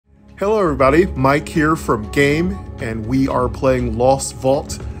Hello everybody, Mike here from Game, and we are playing Lost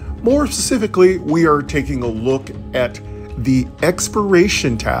Vault. More specifically, we are taking a look at the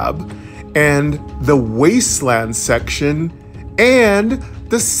Exploration tab and the Wasteland section and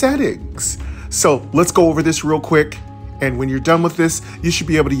the settings. So let's go over this real quick, and when you're done with this, you should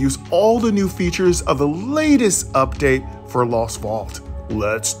be able to use all the new features of the latest update for Lost Vault.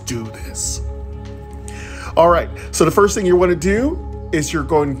 Let's do this. All right, so the first thing you want to do is you're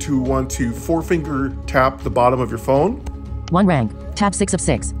going to want to four-finger tap the bottom of your phone. One rank, tab 6 of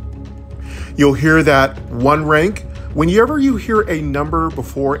 6. You'll hear that one rank. Whenever you hear a number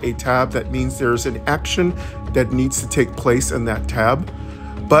before a tab, that means there's an action that needs to take place in that tab.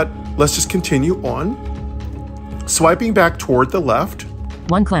 But let's just continue on. Swiping back toward the left.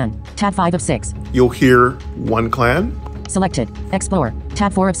 One clan, tab 5 of 6. You'll hear one clan. Selected, explore,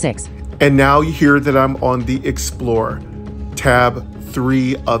 tab 4 of 6. And now you hear that I'm on the explore, tab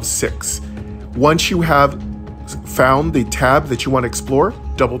 3 of 6. Once you have found the tab that you want to explore,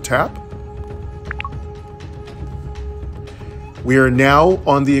 double tap. We are now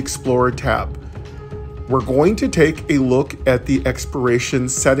on the Explorer tab. We're going to take a look at the Exploration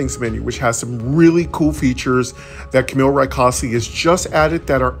settings menu, which has some really cool features that Camille Raikkoski has just added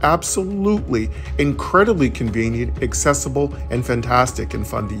that are absolutely incredibly convenient, accessible, and fantastic and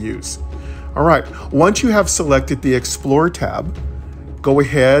fun to use. All right, once you have selected the Explorer tab, go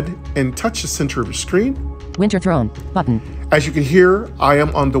ahead and touch the center of your screen. Winter Throne, button. As you can hear, I am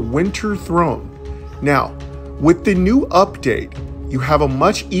on the Winter Throne. Now, with the new update, you have a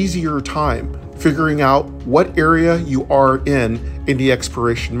much easier time figuring out what area you are in the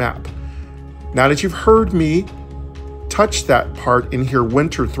Exploration map. Now that you've heard me touch that part in here,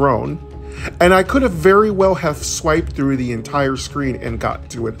 Winter Throne, and I could have very well have swiped through the entire screen and got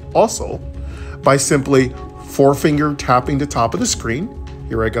to it also by simply four-finger tapping the top of the screen.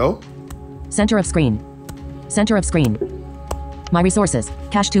 Here I go. Center of screen. Center of screen. My resources.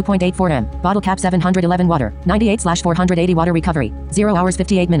 Cash 2.84 M. Bottle cap 711 water. 98/480 water recovery. 0 hours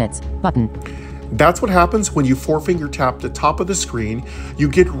 58 minutes. Button. That's what happens when you four-finger tap the top of the screen. You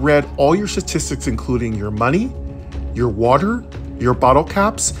get read all your statistics, including your money, your water, your bottle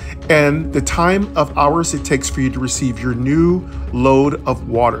caps, and the time of hours it takes for you to receive your new load of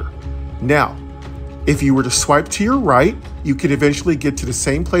water. Now, if you were to swipe to your right, you could eventually get to the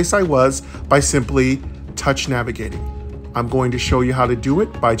same place I was by simply touch navigating. I'm going to show you how to do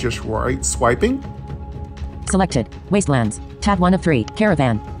it by just right swiping. Selected. Wastelands. Tab 1 of 3.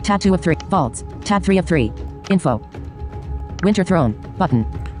 Caravan. Tab 2 of 3. Vaults. Tab 3 of 3. Info. Winter Throne. Button.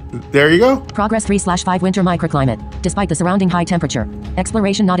 There you go. Progress 3/5 winter microclimate. Despite the surrounding high temperature.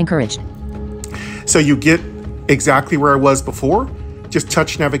 Exploration not encouraged. So you get exactly where I was before. Just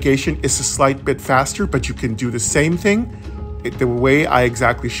touch navigation is a slight bit faster, but you can do the same thing the way I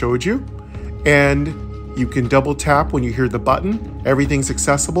exactly showed you. And you can double tap when you hear the button. Everything's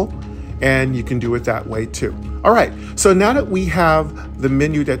accessible, and you can do it that way too. All right, so now that we have the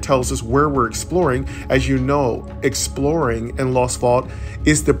menu that tells us where we're exploring, as you know, exploring in Lost Vault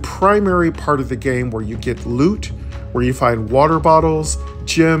is the primary part of the game where you get loot, where you find water bottles,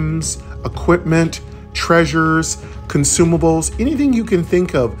 gems, equipment, treasures, consumables, anything you can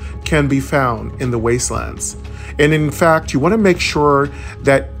think of can be found in the Wastelands. And in fact, you want to make sure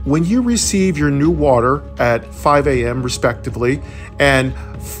that when you receive your new water at 5 a.m. respectively, and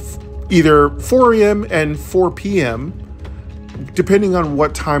either 4 a.m. and 4 p.m., depending on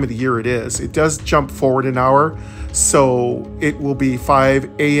what time of the year it is, it does jump forward an hour, so it will be 5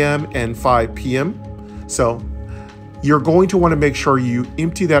 a.m. and 5 p.m. So you're going to want to make sure you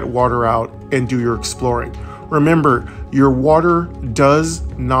empty that water out and do your exploring. Remember, your water does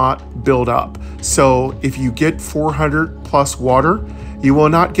not build up. So if you get 400 plus water, you will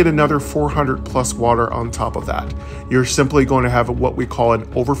not get another 400 plus water on top of that. You're simply going to have what we call an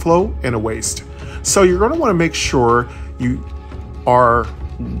overflow and a waste. So you're going to want to make sure you are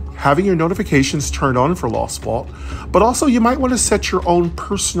having your notifications turned on for Lost Vault, but also you might want to set your own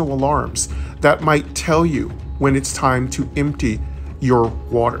personal alarms that might tell you when it's time to empty your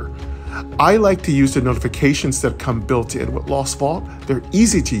water. I like to use the notifications that come built in with Lost Vault. They're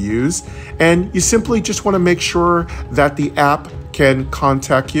easy to use, and you simply just want to make sure that the app can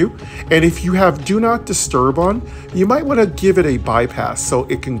contact you. And if you have Do Not Disturb on, you might want to give it a bypass so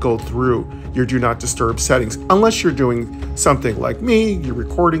it can go through your Do Not Disturb settings, unless you're doing something like me, you're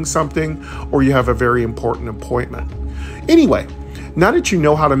recording something, or you have a very important appointment. Anyway, now that you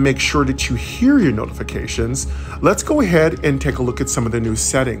know how to make sure that you hear your notifications, let's go ahead and take a look at some of the new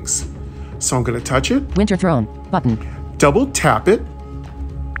settings. So I'm going to touch it. Winter Throne. Button. Double tap it.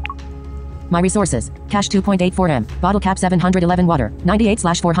 My resources. Cache 2.84 M. Bottle cap 711 water.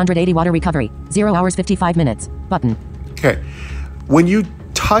 98/480 water recovery. 0 hours 55 minutes. Button. Okay. When you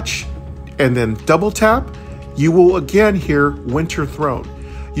touch and then double tap, you will again hear Winter Throne.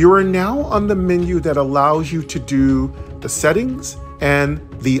 You are now on the menu that allows you to do the settings and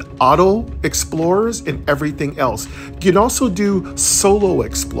the auto explorers and everything else. You can also do solo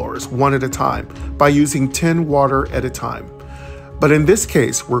explorers one at a time by using 10 water at a time. But in this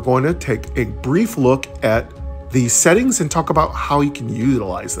case, we're going to take a brief look at the settings and talk about how you can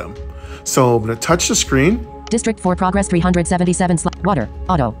utilize them. So I'm going to touch the screen. District 4 progress 377 water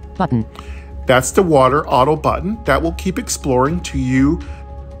auto button. That's the water auto button that will keep exploring till you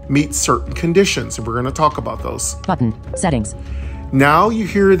meet certain conditions, and we're going to talk about those. Button settings. Now you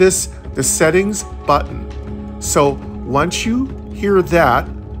hear this, the settings button. So once you hear that,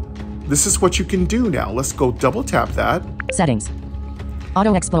 this is what you can do now. Let's go double tap that. Settings.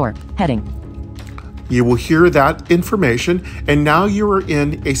 Auto explore heading. You will hear that information, and now you are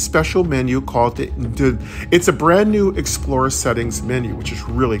in a special menu called it's a brand new Explore settings menu, which is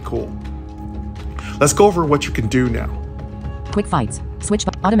really cool. Let's go over what you can do now. Quick fights. Switch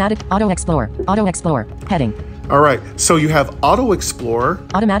automatic auto explore heading. All right, so you have auto explore.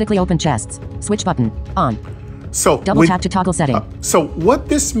 Automatically open chests. Switch button on. So double tap to toggle setting. So what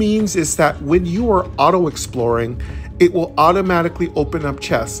this means is that when you are auto exploring, it will automatically open up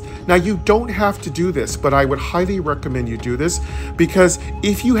chests. Now you don't have to do this, but I would highly recommend you do this, because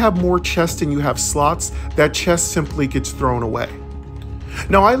if you have more chests than you have slots, that chest simply gets thrown away.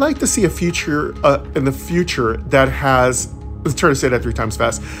 Now I like to see a feature in the future that has, let's try to say that 3 times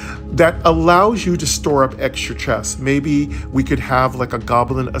fast, that allows you to store up extra chests. Maybe we could have like a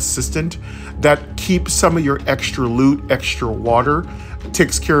goblin assistant that keeps some of your extra loot, extra water,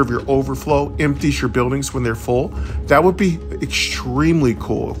 takes care of your overflow, empties your buildings when they're full. That would be extremely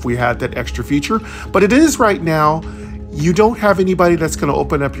cool if we had that extra feature. But it is right now, you don't have anybody that's going to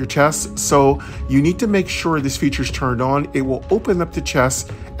open up your chests, so you need to make sure this feature is turned on. It will open up the chests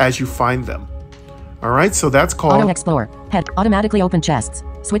as you find them. All right, so that's called auto explore. Head automatically open chests.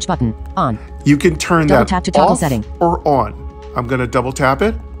 Switch button on. You can turn double that tap to toggle off setting. Or on. I'm going to double tap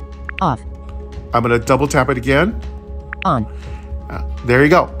it. Off. I'm going to double tap it again. On. There you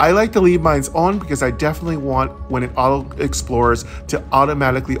go. I like to leave mine on because I definitely want, when it auto explores, to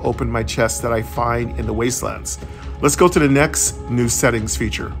automatically open my chests that I find in the wastelands. Let's go to the next new settings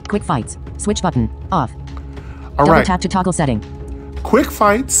feature. Quick fights. Switch button off. All double right. tap to toggle setting. Quick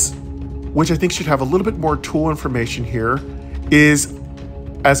fights, which I think should have a little bit more tool information here, is,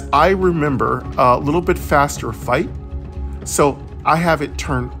 as I remember, a little bit faster fight. So I have it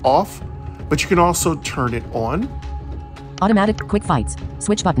turned off, but you can also turn it on. Automatic quick fights.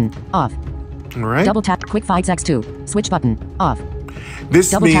 Switch button off. All right. Double tap quick fights X2. Switch button off.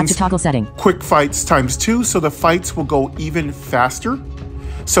 This double means tap to toggle setting. Quick fights ×2, so the fights will go even faster.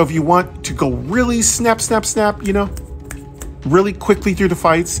 So if you want to go really snap, you know, really quickly through the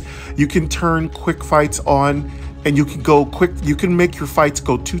fights, you can turn quick fights on, and you can go quick. You can make your fights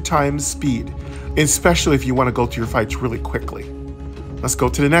go 2 times speed, especially if you want to go through your fights really quickly. Let's go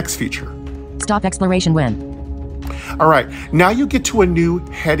to the next feature. Stop exploration when. All right, now you get to a new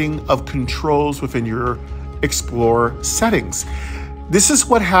heading of controls within your Explore settings. This is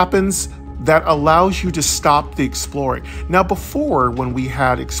what happens that allows you to stop the exploring. Now before, when we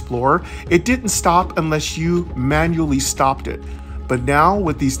had Explore, it didn't stop unless you manually stopped it. But now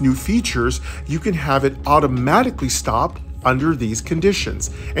with these new features, you can have it automatically stop under these conditions.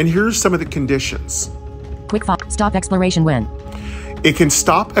 And here's some of the conditions. Quick stop exploration when. It can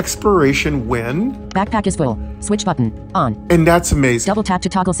stop exploration when backpack is full. Switch button on. And that's amazing. Double tap to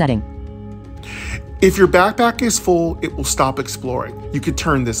toggle setting. If your backpack is full, it will stop exploring. You could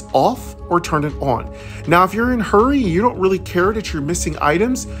turn this off or turn it on. Now, if you're in a hurry, you don't really care that you're missing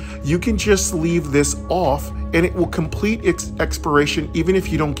items, you can just leave this off and it will complete its exploration even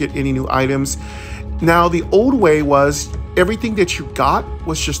if you don't get any new items. Now, the old way was everything that you got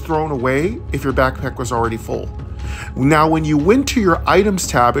was just thrown away if your backpack was already full. Now, when you went to your items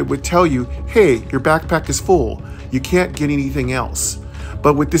tab, it would tell you, hey, your backpack is full. You can't get anything else.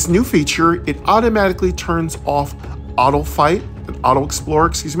 But with this new feature, it automatically turns off auto explore,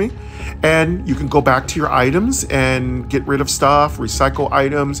 excuse me, and you can go back to your items and get rid of stuff, recycle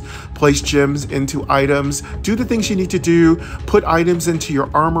items, place gems into items, do the things you need to do, put items into your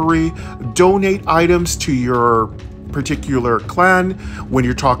armory, donate items to your particular clan when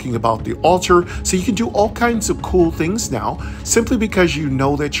you're talking about the altar. So you can do all kinds of cool things now simply because you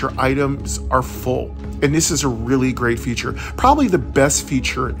know that your items are full. And this is a really great feature, probably the best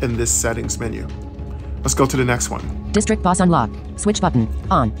feature in this settings menu. Let's go to the next one. District boss unlock. Switch button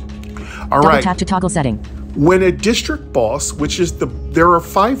on. All Double right. tap to toggle setting. When a district boss, there are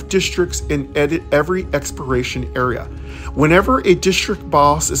 5 districts in every exploration area. Whenever a district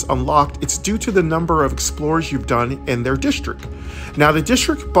boss is unlocked, it's due to the number of explorers you've done in their district. Now, the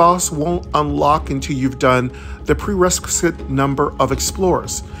district boss won't unlock until you've done the prerequisite number of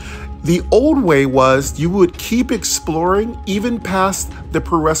explorers. The old way was you would keep exploring even past the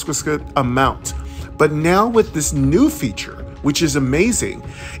prerequisite amount. But now with this new feature, which is amazing,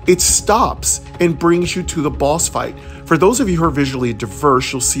 it stops and brings you to the boss fight. For those of you who are visually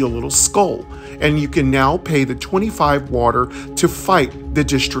diverse, you'll see a little skull, and you can now pay the 25 water to fight the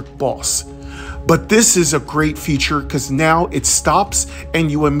district boss. But this is a great feature because now it stops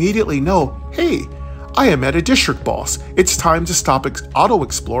and you immediately know, hey, I am at a district boss. It's time to stop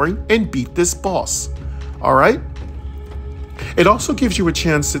auto-exploring and beat this boss. All right? It also gives you a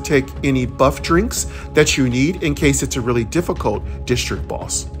chance to take any buff drinks that you need in case it's a really difficult district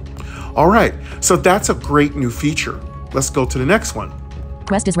boss. All right, so that's a great new feature. Let's go to the next one.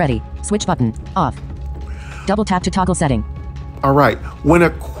 Quest is ready. Switch button, off. Double tap to toggle setting. All right, when a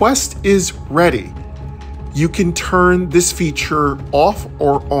quest is ready, you can turn this feature off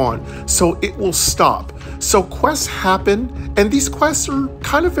or on, so it will stop. So quests happen, and these quests are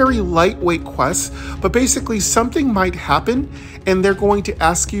kind of very lightweight quests, but basically something might happen and they're going to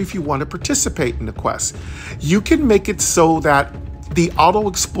ask you if you want to participate in the quest. You can make it so that the auto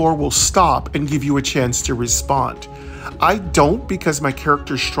explore will stop and give you a chance to respond. I don't because my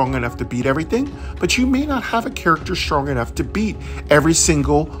character is strong enough to beat everything, but you may not have a character strong enough to beat every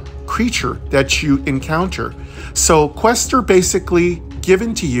single creature that you encounter. So quests are basically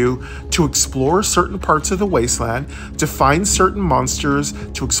given to you to explore certain parts of the wasteland, to find certain monsters,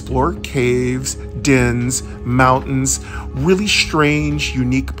 to explore caves, dens, mountains, really strange,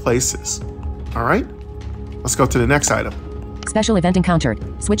 unique places. All right, let's go to the next item. Special event encountered.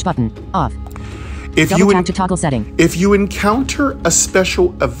 Switch button, off. Double tap to toggle setting. If you encounter a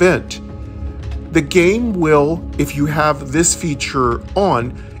special event, the game will, if you have this feature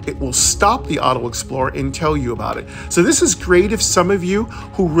on, it will stop the auto explore and tell you about it. So this is great if some of you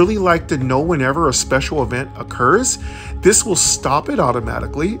who really like to know whenever a special event occurs. This will stop it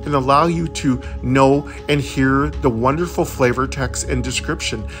automatically and allow you to know and hear the wonderful flavor text and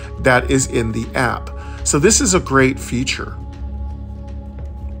description that is in the app. So this is a great feature.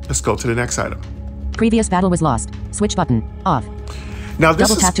 Let's go to the next item. Previous battle was lost. Switch button, off. Now this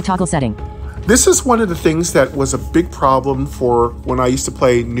Double tap to toggle setting. This is one of the things that was a big problem for when I used to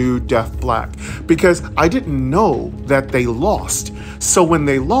play New Death Black, because I didn't know that they lost. So when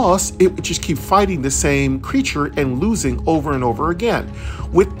they lost, it would just keep fighting the same creature and losing over and over again.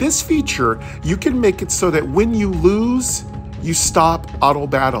 With this feature, you can make it so that when you lose, you stop auto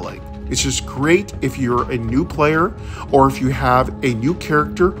battling. It's just great if you're a new player or if you have a new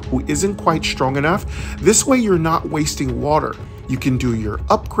character who isn't quite strong enough. This way you're not wasting water. You can do your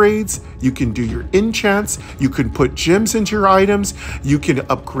upgrades, you can do your enchants, you can put gems into your items, you can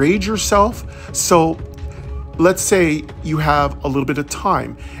upgrade yourself. So let's say you have a little bit of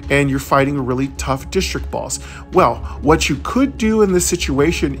time and you're fighting a really tough district boss. Well, what you could do in this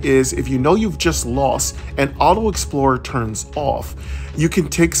situation is if you know you've just lost and Auto Explorer turns off, you can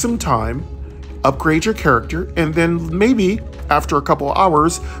take some time, upgrade your character, and then maybe after a couple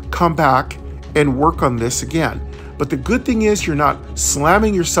hours, come back and work on this again. But the good thing is you're not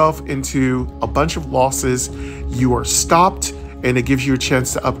slamming yourself into a bunch of losses. You are stopped and it gives you a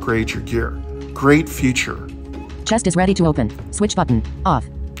chance to upgrade your gear. Great feature. Chest is ready to open. Switch button, off.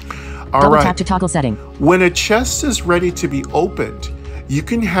 All Double right. tap to toggle setting. When a chest is ready to be opened, you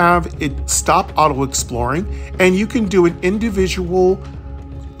can have it stop auto exploring and you can do an individual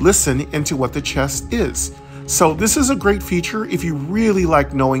listen into what the chest is. So this is a great feature if you really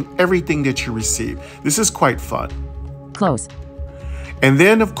like knowing everything that you receive. This is quite fun. Close. And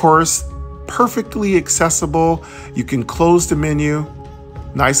then, of course, perfectly accessible. You can close the menu.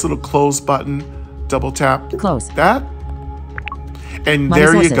 Nice little close button. Double tap. Close. That. And My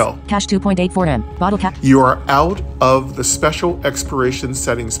there resources. you go. Cache 2.84 M. Bottle cap. You are out of the special exploration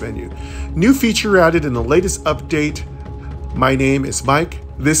settings menu. New feature added in the latest update. My name is Mike.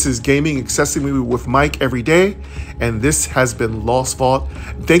 This is Gaming Accessibly with Mike every day, and this has been Lost Vault.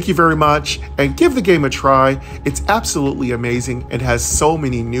 Thank you very much, and give the game a try. It's absolutely amazing and has so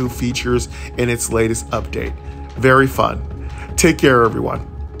many new features in its latest update. Very fun. Take care, everyone.